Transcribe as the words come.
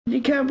You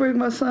can't bring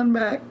my son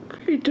back.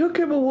 He took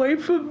him away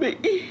from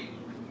me.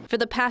 For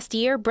the past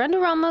year, Brenda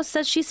Ramos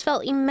says she's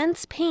felt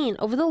immense pain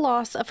over the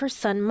loss of her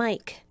son,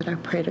 Mike. I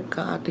pray to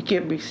God to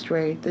give me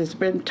strength. There's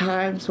been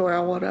times where I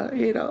want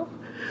to,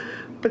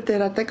 but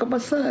then I think of my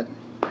son,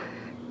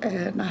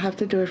 and I have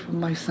to do it for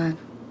my son.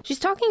 She's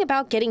talking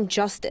about getting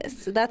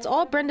justice. That's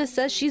all Brenda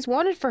says she's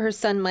wanted for her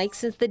son, Mike,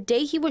 since the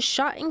day he was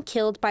shot and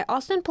killed by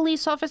Austin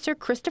police officer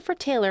Christopher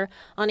Taylor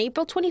on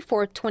April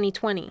 24,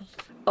 2020.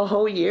 A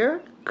whole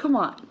year? Come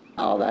on.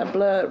 All that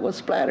blood was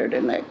splattered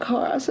in that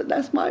car. I said,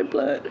 that's my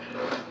blood.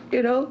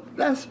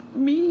 That's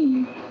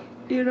me.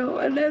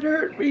 And that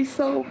hurt me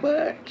so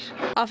much.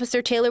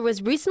 Officer Taylor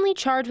was recently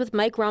charged with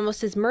Mike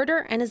Ramos's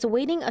murder and is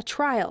awaiting a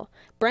trial.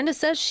 Brenda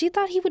says she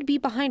thought he would be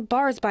behind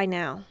bars by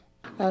now.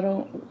 I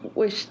don't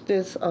wish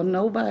this on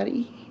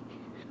nobody.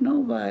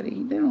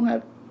 Nobody. They don't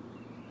have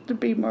to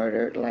be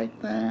murdered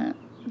like that.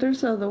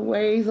 There's other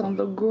ways on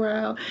the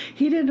ground.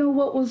 He didn't know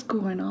what was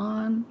going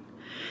on.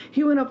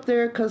 He went up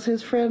there because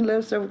his friend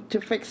lives there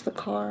to fix the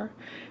car.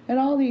 And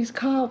all these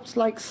cops,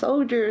 like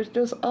soldiers,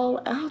 just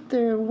all out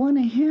there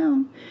wanting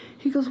him.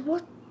 He goes,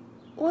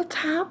 what's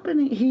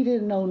happening? He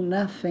didn't know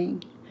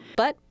nothing.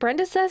 But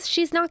Brenda says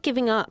she's not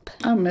giving up.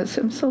 I miss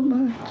him so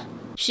much.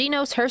 She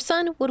knows her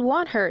son would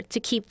want her to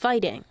keep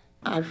fighting.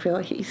 I feel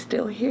he's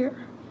still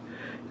here.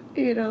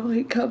 He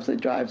comes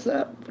and drives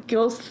up,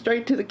 goes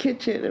straight to the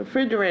kitchen and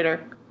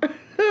refrigerator.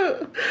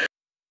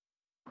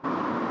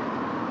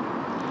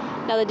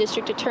 Now, the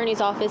district attorney's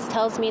office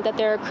tells me that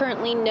there are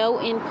currently no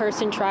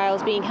in-person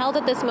trials being held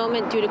at this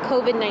moment due to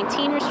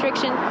COVID-19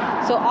 restriction,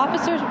 so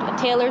Officer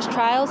Taylor's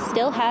trial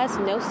still has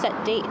no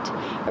set date.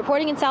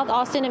 Reporting in South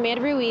Austin,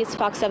 Amanda Ruiz,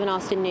 Fox 7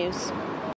 Austin News.